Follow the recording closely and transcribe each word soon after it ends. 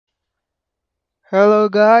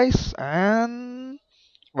Hello guys and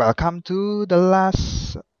welcome to the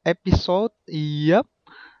last episode. Yep,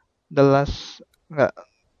 the last nggak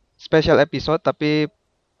special episode tapi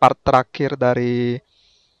part terakhir dari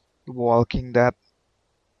Walking Dead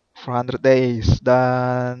 400 Days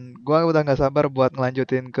dan gua udah nggak sabar buat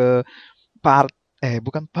ngelanjutin ke part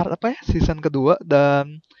bukan part apa ya season kedua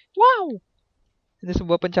dan wow, ini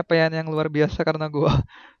sebuah pencapaian yang luar biasa karena gua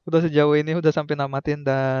udah sejauh ini udah sampai namatin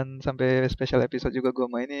dan sampai special episode juga gua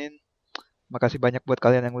mainin. Makasih banyak buat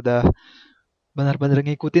kalian yang udah benar-benar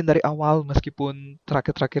ngikutin dari awal meskipun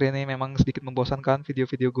terakhir-terakhir ini memang sedikit membosankan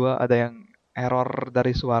video-video gua ada yang error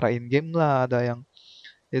dari suara in game lah, ada yang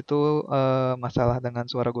itu masalah dengan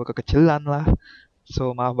suara gua kekecilan lah.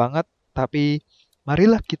 So maaf banget, tapi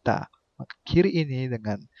marilah kita mengakhiri ini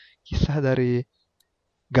dengan kisah dari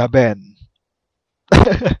Gaben.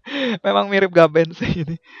 Memang mirip Gaben sih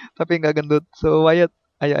ini, tapi nggak gendut. So Wyatt,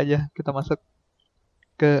 ayo aja kita masuk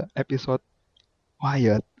ke episode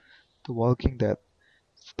Wyatt The Walking Dead.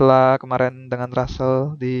 Setelah kemarin dengan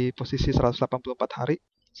Russell di posisi 184 hari,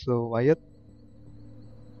 so Wyatt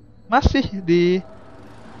masih di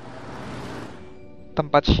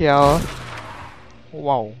tempat Shell.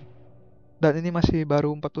 Wow. Dan ini masih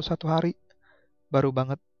baru 41 hari. Baru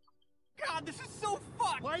banget. God, this is so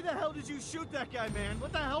fucked! Why the hell did you shoot that guy, man?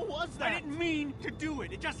 What the hell was that? I didn't mean to do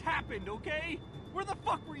it. It just happened, okay? Where the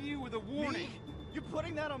fuck were you with a warning? Me? You're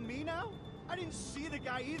putting that on me now? I didn't see the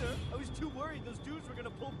guy either. I was too worried those dudes were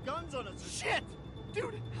gonna pull guns on us. Shit!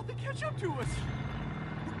 Dude, how'd they catch up to us?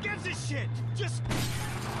 Who gives a shit? Just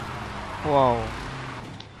Wow.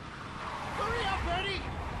 hurry up, Eddie!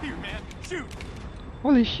 Here, man, shoot!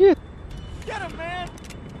 Holy shit. Get him, man!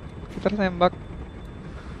 Kita nembak.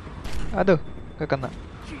 Aduh, gak kena.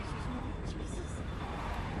 Jesus, Jesus.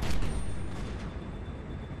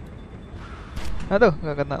 Aduh,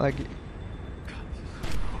 gak kena lagi. God, this is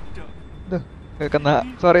so fucked up. Aduh, gak kena.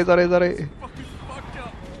 Sorry. This fucking fucked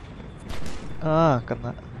up. Ah,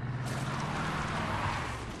 kena.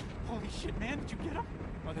 Holy shit, man, did you get them?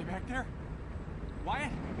 Are they back there?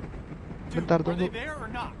 Wyatt? Dude, Bentar, are they tunggu. there or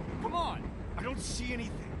not? Come on! I don't see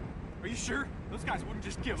anything. Are you sure? Those guys wouldn't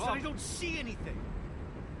just give I said up. I don't see anything.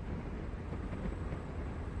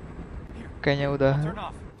 Here, Kayaknya udah turn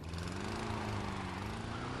off.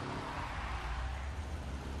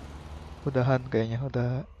 udahan kayaknya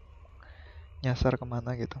udah nyasar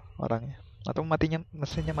kemana gitu orangnya. Atau matinya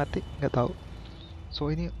mesinnya mati, nggak tahu. So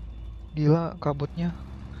ini gila kabutnya.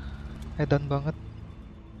 Edan banget.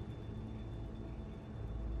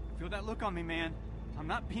 Feel that look on me, man. I'm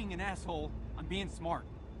not being an asshole. I'm being smart.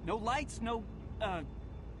 No lights, no,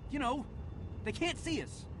 you know, they can't see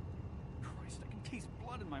us. Christ, I can taste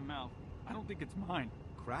blood in my mouth. I don't think it's mine.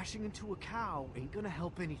 Crashing into a cow ain't gonna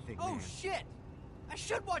help anything, Oh, man. shit! I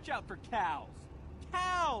should watch out for cows.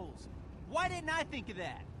 Cows! Why didn't I think of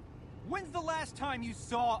that? When's the last time you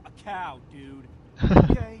saw a cow, dude?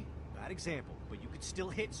 Okay, bad example, but you could still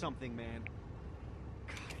hit something, man.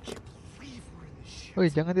 God, I can't believe we're in this shit. Woi,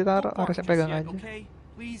 jangan ditaruh, Don't bark harusnya just pegang yet, aja. okay?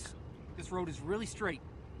 Please? This road is really straight.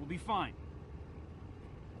 We'll be fine.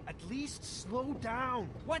 At least slow down.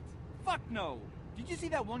 What? Fuck no. Did you see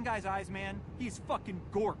that one guy's eyes, man? He's fucking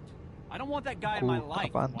gorked. I don't want that guy in my life,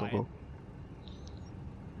 Apaan tuh, Wyatt. bro?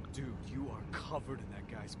 Dude, you are covered in that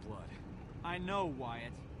guy's blood. I know, Wyatt.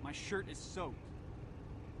 My shirt is soaked.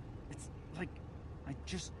 It's like,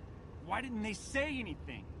 why didn't they say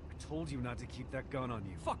anything? I told you not to keep that gun on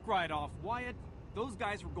you. Fuck right off, Wyatt. Those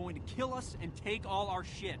guys were going to kill us and take all our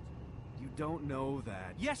shit. You don't know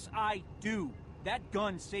that. Yes, I do. That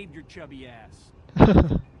gun saved your chubby ass.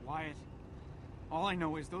 Wyatt, all I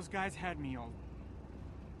know is those guys had me all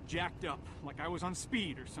jacked up, like I was on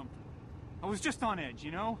speed or something. I was just on edge,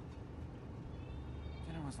 you know?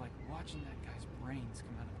 Then I was like watching that guy's brains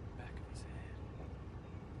come out of the back of his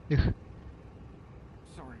head.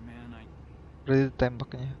 Sorry, man, Berarti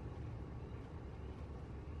tembaknya.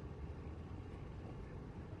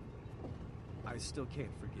 I still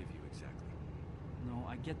can't forgive you exactly. No,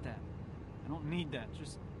 I get that. I don't need that,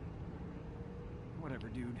 just... Whatever,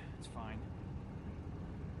 dude. It's fine.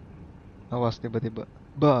 Awas tiba-tiba.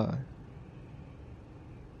 Bah.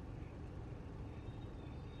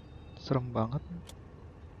 Serem banget.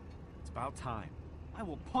 It's about time. I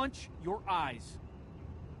will punch your eyes.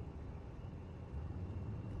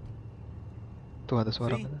 Tuh ada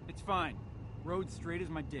suara. See? It's fine. Road's straight as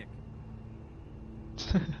my dick.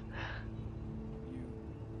 You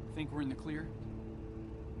think we're in the clear?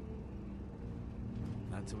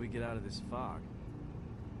 Not till we get out of this fog.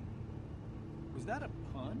 Was that a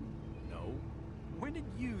pun? No. When did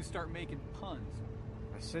you start making puns?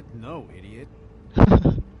 I said no, idiot.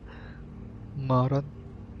 Moron.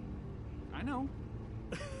 I know.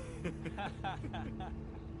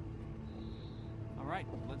 All right,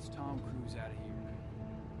 let's Tom Cruise out of here.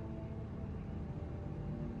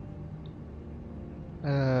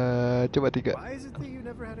 Coba 3. Why is it that you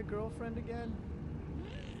never had a girlfriend again?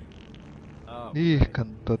 Oh, Ih, right.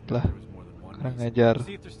 kentut lah. There was more than one Kurang reason. ngajar.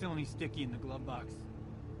 See if there's still any sticky in the glove box.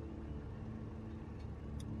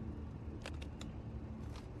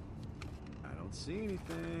 I don't see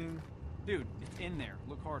anything. Dude, it's in there.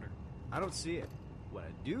 Look harder. I don't see it. What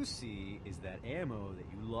I do see is that ammo that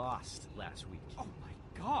you lost last week. Oh my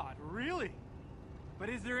god, really? But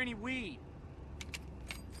is there any weed?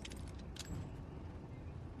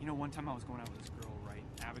 You know, one time I was going out with this girl, right?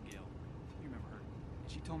 Abigail. You remember her?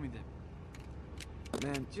 And she told me that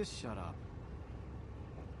Man, just shut up.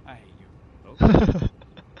 I hate you. Okay.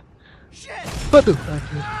 Shit! Waduh,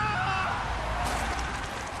 anjir.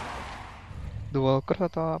 The Walker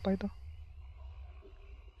atau apa itu?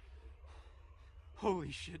 Holy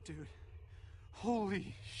shit, dude.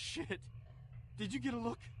 Holy shit. Did you get a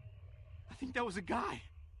look? I think that was a guy.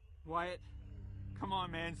 Wyatt, come on,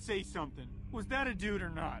 man, say something. Was that a dude or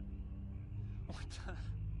not? What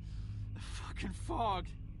the fucking fog.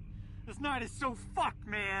 This night is so fucked,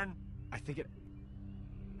 man. I think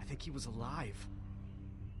he was alive.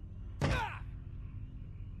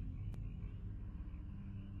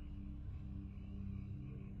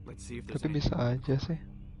 Let's see if there's Tapi anything bisa on the aja car. sih.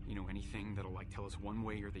 You know, anything that'll like tell us one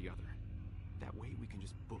way or the other. That way we can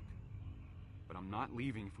just book. But I'm not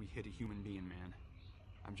leaving if we hit a human being, man.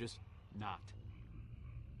 I'm just not.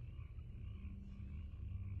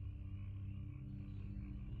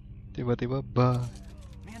 Tiba-tiba bah.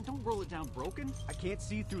 Man, don't roll it down broken. I can't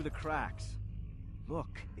see through the cracks.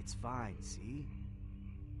 Look, it's fine, see?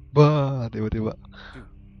 Bah, tiba-tiba. Dude,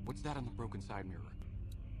 what's that on the broken side mirror?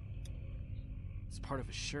 It's part of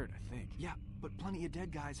a shirt, I think. Yeah, but plenty of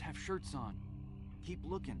dead guys have shirts on. Keep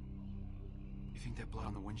looking. You think that blood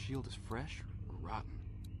on the windshield is fresh or rotten?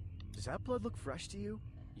 Does that blood look fresh to you?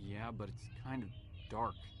 Yeah, but it's kind of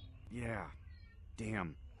dark. Yeah.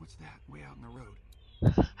 Damn. What's that way out in the road?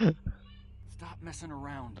 Stop messing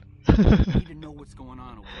around. You need to know what's going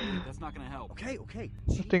on, okay? That's not gonna help. Okay, okay.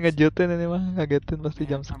 Pasti ngejutin ini mah, ngagetin pasti Man,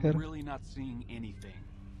 jam scare. I'm really not seeing anything.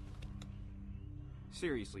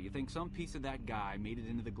 Seriously, you think some piece of that guy made it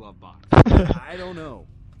into the glove box? I don't know.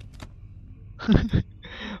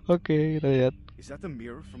 Oke, kita lihat. Is that the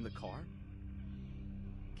mirror from the car?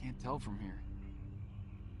 Can't tell from here.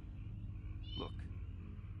 Look,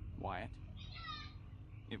 Wyatt.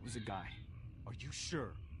 It was a guy. Are you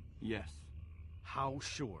sure? Yes, How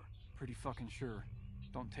sure? pretty fucking sure.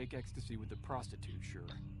 Don't take ecstasy with a prostitute, sure.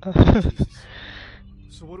 Jesus.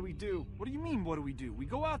 So what do we do? What do you mean, what do? We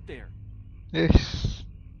go out there. Yes.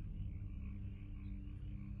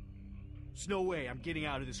 There's no way I'm getting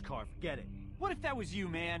out of this car. Forget it. What if that was you,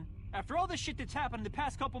 man? After all this shit that's happened in the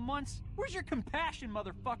past couple months, where's your compassion,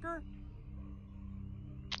 motherfucker?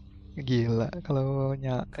 Gila kalau Come on,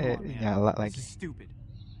 man. nyala This lagi. is stupid.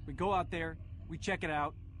 We go out there, we check it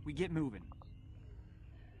out, we get moving.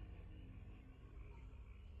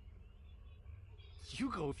 You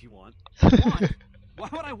go if you want. Want? Why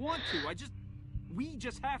would I want to? We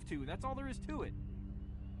just have to. That's all there is to it.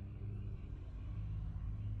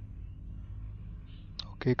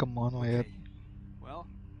 Oke, come on, Wyatt. Okay. Well,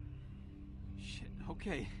 shit.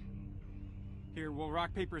 Okay. Here, we'll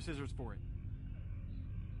rock, paper, scissors for it.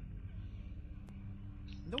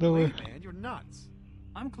 No No way, way. man. You're nuts.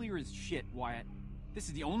 I'm clear as shit, Wyatt. This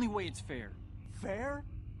is the only way it's fair. Fair?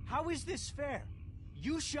 How is this fair?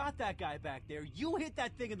 You shot that guy back there. You hit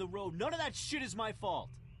that thing in the road. None of that shit is my fault.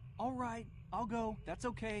 All right, I'll go. That's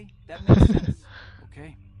okay. That makes sense.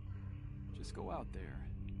 Okay. Just go out there.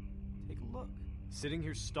 Take a look. Sitting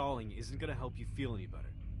here stalling isn't gonna help you feel any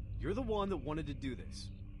better. You're the one that wanted to do this.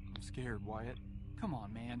 I'm scared, Wyatt. Come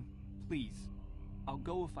on, man. Please. I'll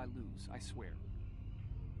go if I lose, I swear.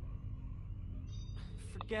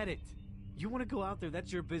 Forget it. You want to go out there,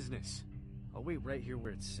 that's your business. I'll wait right here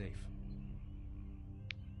where it's safe.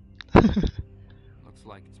 Looks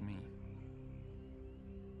like it's me.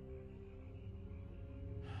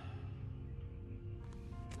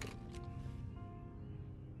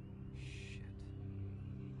 Shit.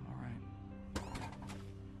 All right.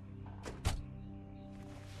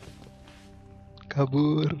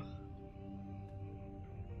 Kabur.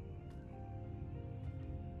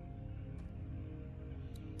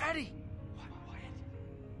 Eddie! What, Wyatt?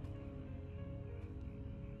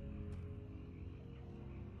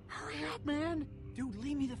 Hurry up, man! Dude,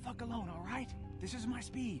 leave me the fuck alone, all right? This is my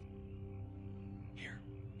speed. Here,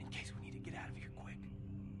 in case we need to get out of here quick.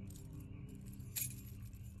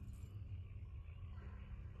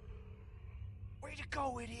 Way to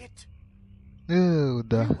go, idiot!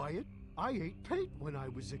 Udah. Hey, Wyatt, I ate paint when I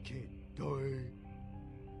was a kid. Shit,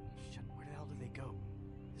 where the hell did they go?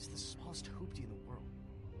 This is the smallest hoopty in the world.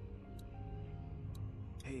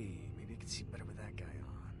 Hey, maybe I can see better with that guy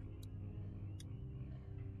on.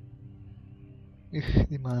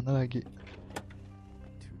 Di mana lagi?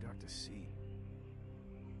 Too dark to see.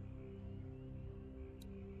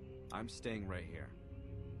 I'm staying right here.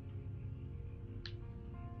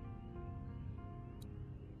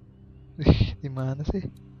 Di mana sih?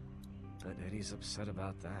 Bet Eddie's upset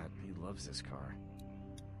about that. He loves this car.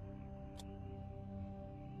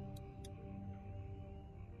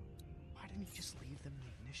 Why didn't he just leave them in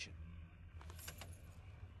the ignition?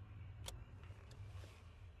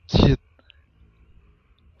 Shit.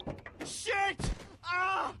 Shit!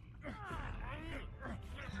 Ah!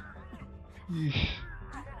 Ih.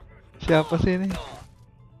 Siapa sih ini?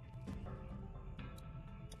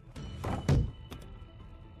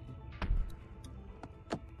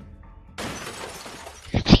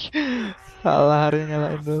 Salah, hari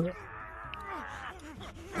nyalain dulu.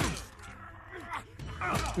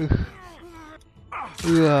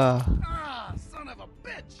 Iya. Son of a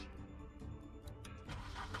bitch!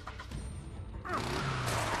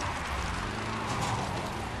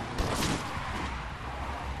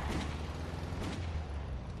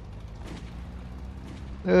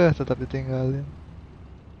 Tetap ditinggalin.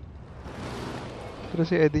 Terus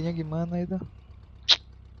si Eddie-nya gimana itu?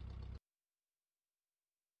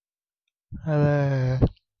 Alah.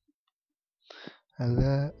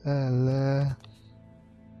 Alah, alah.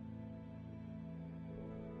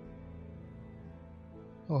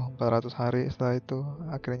 Oh, 400 hari setelah itu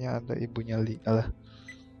akhirnya ada ibunya Lee. Alah.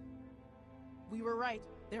 We were right.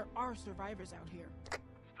 There are survivors out here.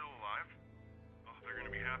 Still alive? Oh, they're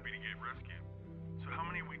gonna be happy to get rescued. So how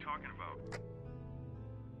many are we talking about?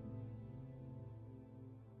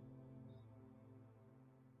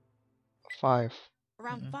 Five.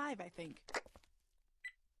 Around 5, I think.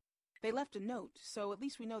 They left a note, so at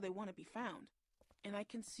least we know they want to be found. And I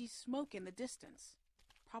can see smoke in the distance.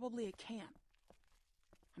 Probably a camp.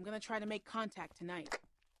 I'm gonna try to make contact tonight.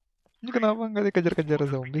 Ini kenapa nggak dikejar-kejar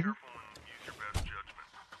zombie? Careful and use your best judgment.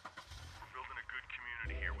 We're building a good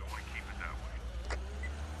community here. We want to keep it that way.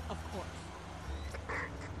 Of course.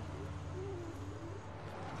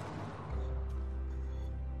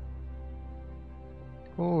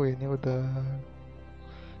 Oh, ini udah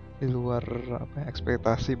di luar apa ya,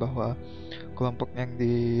 ekspektasi bahwa kelompok yang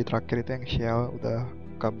di terakhir itu yang Shell udah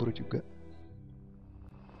kabur juga.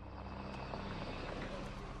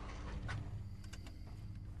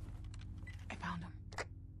 I found him.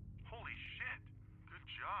 Holy shit! Good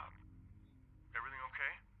job. Everything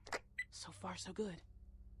okay? So far, so good.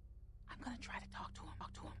 I'm gonna try to talk to him.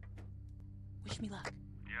 Wish me luck.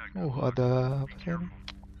 Yeah, good luck. Ada Be apa sih ini? careful.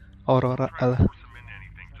 Aurora, Try to alah. force them into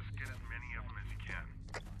anything. Just get as many of them as you can.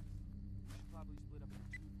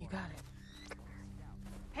 You got it.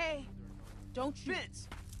 Hey! Don't shoot. Vince!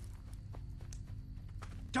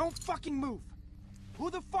 Don't fucking move!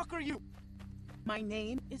 Who the fuck are you? My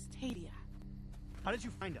name is Tadia. How did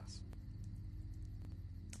you find us?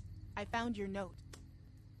 I found your note.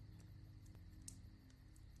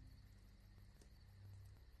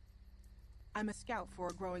 I'm a scout for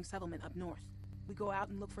a growing settlement up north. We go out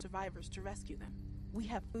and look for survivors to rescue them. We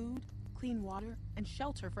have food, clean water, and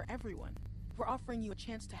shelter for everyone. We're offering you a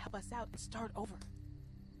chance to help us out and start over.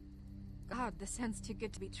 God, this sounds too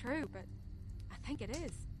good to be true, but I think it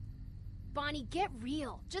is. Bonnie, get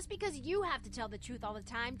real. Just because you have to tell the truth all the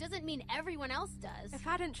time doesn't mean everyone else does. If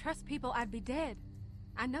I didn't trust people, I'd be dead.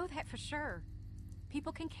 I know that for sure.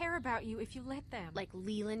 People can care about you if you let them. Like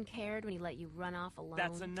Leland cared when he let you run off alone.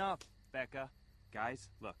 That's enough, Becca. Guys,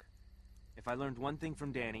 look. If I learned one thing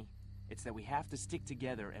from Danny, it's that we have to stick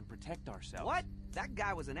together and protect ourselves. What? That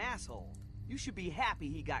guy was an asshole. You should be happy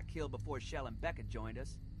he got killed before Shell and Becca joined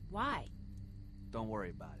us. Why? Don't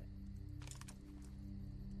worry about it.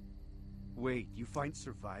 Wait, you find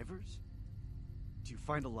survivors? Do you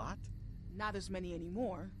find a lot? Not as many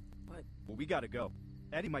anymore, but Well, we gotta go.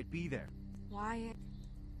 Eddie might be there. Wyatt.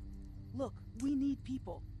 look, we need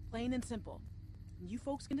people. Plain and simple. You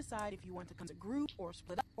folks can decide if you want to come as a group or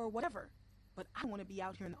split up or whatever. But I want to be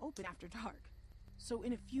out here in the open after dark. So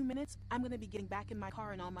in a few minutes, I'm going to be getting back in my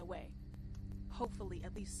car and on my way. Hopefully,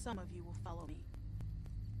 at least some of you will follow me.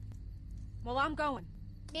 Well, I'm going.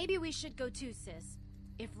 Maybe we should go too, sis.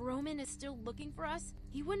 If Roman is still looking for us,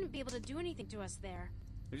 he wouldn't be able to do anything to us there.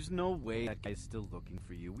 There's no way that guy's still looking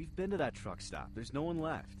for you. We've been to that truck stop. There's no one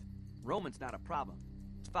left. Roman's not a problem.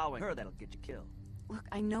 It's following her that'll get you killed. Look,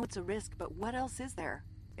 I know it's a risk, but what else is there?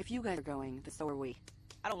 If you guys are going, then so are we.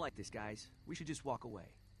 I don't like this, guys. We should just walk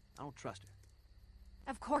away. I don't trust her.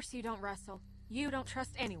 Of course you don't, Russell. You don't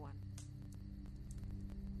trust anyone.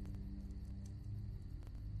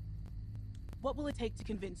 What will it take to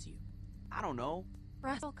convince you? I don't know.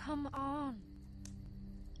 Russell, come on.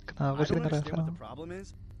 Kenapa I sih don't understand ngerasa? what the problem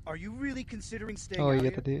is. Are you really considering staying Oh out iya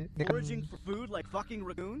here? tadi ini kan Foraging for food like fucking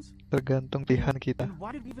raccoons? tergantung pilihan kita. Then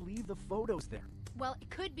why did we even leave the photos there? Well, it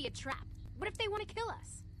could be a trap. What if they want to kill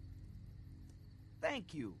us?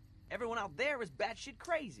 Thank you. Everyone out there is batshit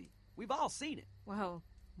crazy. We've all seen it. Well,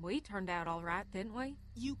 we turned out all right, didn't we?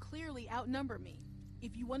 You clearly outnumber me.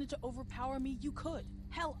 If you wanted to overpower me, you could.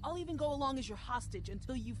 Hell, I'll even go along as your hostage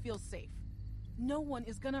until you feel safe. No one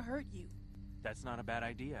is gonna hurt you. That's not a bad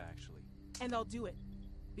idea, actually. And I'll do it.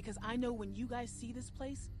 Because I know when you guys see this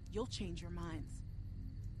place, you'll change your minds.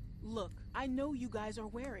 Look, I know you guys are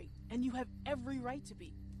wary, and you have every right to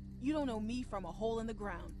be. You don't know me from a hole in the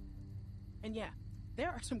ground. And yeah, there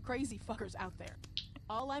are some crazy fuckers out there.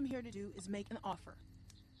 All I'm here to do is make an offer.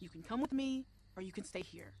 You can come with me, or you can stay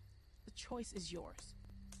here. The choice is yours.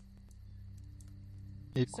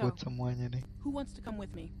 Ikut semuanya nih. Who wants to come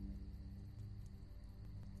with me?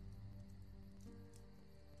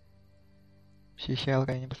 Si Shell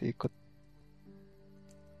kayaknya pasti ikut.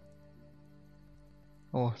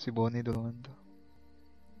 Oh, si Bonnie duluan tuh.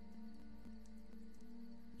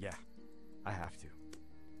 Yeah, I have to.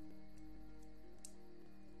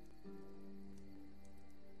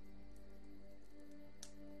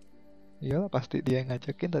 Iyalah pasti dia yang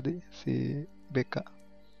ngajakin tadi si BK.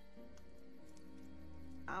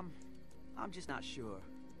 I'm just not sure.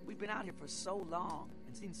 We've been out here for so long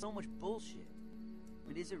and seen so much bullshit. I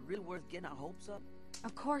mean, is it really worth getting our hopes up?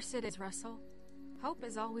 Of course it is, Russell. Hope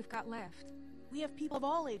is all we've got left. We have people of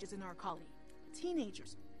all ages in our colony.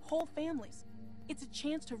 Teenagers, whole families. It's a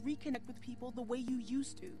chance to reconnect with people the way you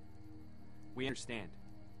used to. We understand.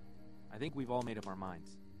 I think we've all made up our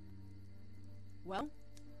minds. Well,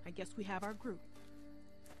 I guess we have our group.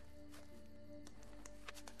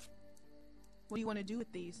 What do you want to do with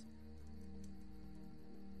these?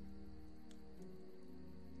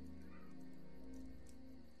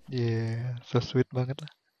 Yeah, so sweet banget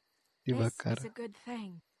lah. Dibakar. This is a good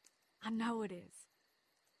thing. I know it is.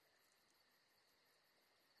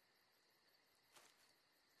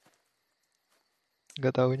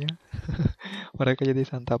 Gak taunya mereka jadi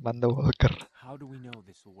santapan The Walker. How do we know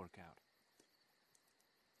this will work out?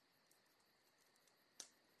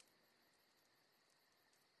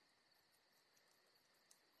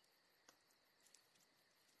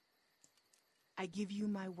 I give you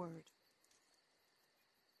my word.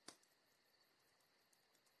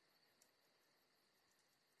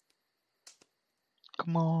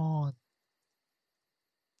 Come on.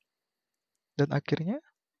 Dan akhirnya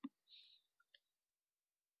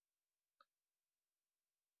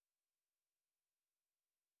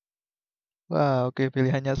wah, oke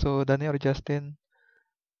pilihannya so Dani or Justin.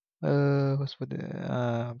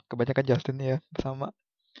 Kebanyakan Justin ya sama.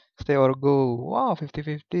 Stay or go. Wow,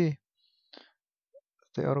 50-50.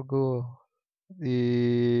 Stay or go di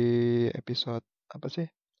episode apa sih?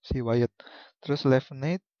 Si Wyatt. Terus left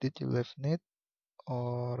Nate, did you left Nate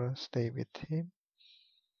or stay with him?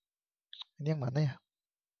 Ini yang mana ya?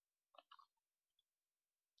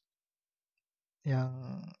 Yang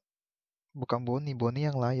bukan Bonnie,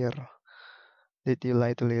 Bonnie yang liar. Did you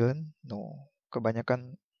lie to Leland? No.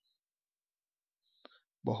 Kebanyakan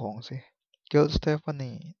bohong sih. Kill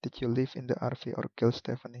Stephanie. Did you live in the RV or kill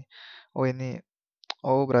Stephanie? Oh ini.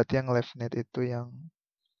 Oh berarti yang left net itu yang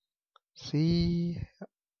si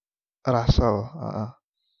Russell.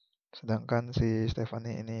 Sedangkan si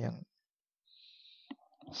Stephanie ini yang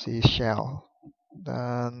si Shell.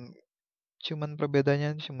 Dan cuman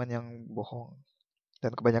perbedaannya cuman yang bohong.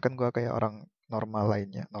 Dan kebanyakan gua kayak orang normal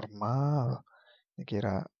lainnya. Normal.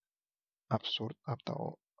 Kira absurd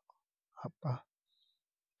atau apa.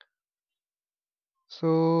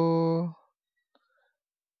 So,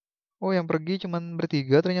 oh yang pergi cuman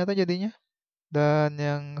bertiga ternyata jadinya. Dan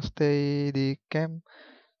yang stay di camp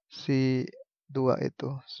si dua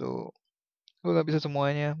itu. So, gue gak bisa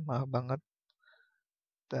semuanya, maaf banget.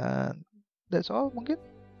 Dan that's all mungkin.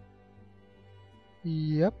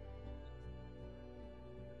 Yap.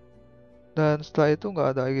 Dan setelah itu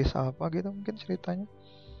nggak ada lagi apa gitu mungkin ceritanya.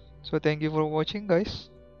 So thank you for watching guys.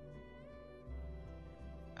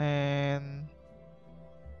 And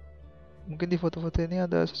mungkin di foto-foto ini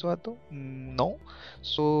ada sesuatu? No.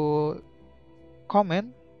 So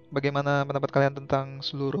comment bagaimana pendapat kalian tentang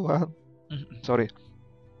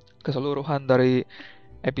keseluruhan dari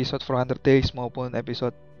episode 400 Days maupun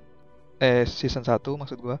episode season 1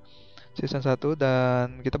 maksud gua. season 1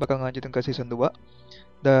 dan kita bakal ngelanjutin ke season 2.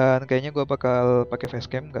 Dan kayaknya gua bakal pakai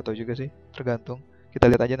facecam, nggak tahu juga sih, tergantung. Kita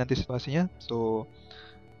lihat aja nanti situasinya. So,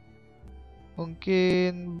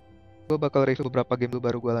 mungkin gua bakal review beberapa game dulu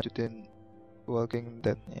baru gua lanjutin Walking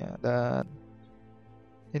Dead-nya. Dan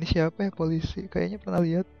ini siapa ya, polisi? Kayaknya pernah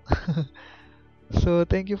lihat. So,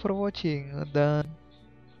 thank you for watching dan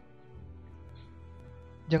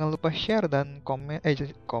jangan lupa share dan komen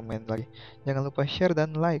lagi. Jangan lupa share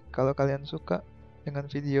dan like kalau kalian suka dengan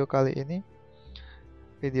video kali ini.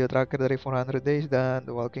 Video terakhir dari 400 Days dan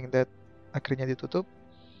The Walking Dead akhirnya ditutup.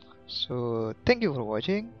 So, thank you for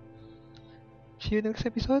watching. See you next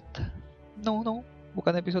episode. No,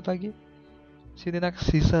 bukan episode lagi. See you the next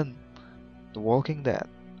season. The Walking Dead.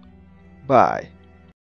 Bye.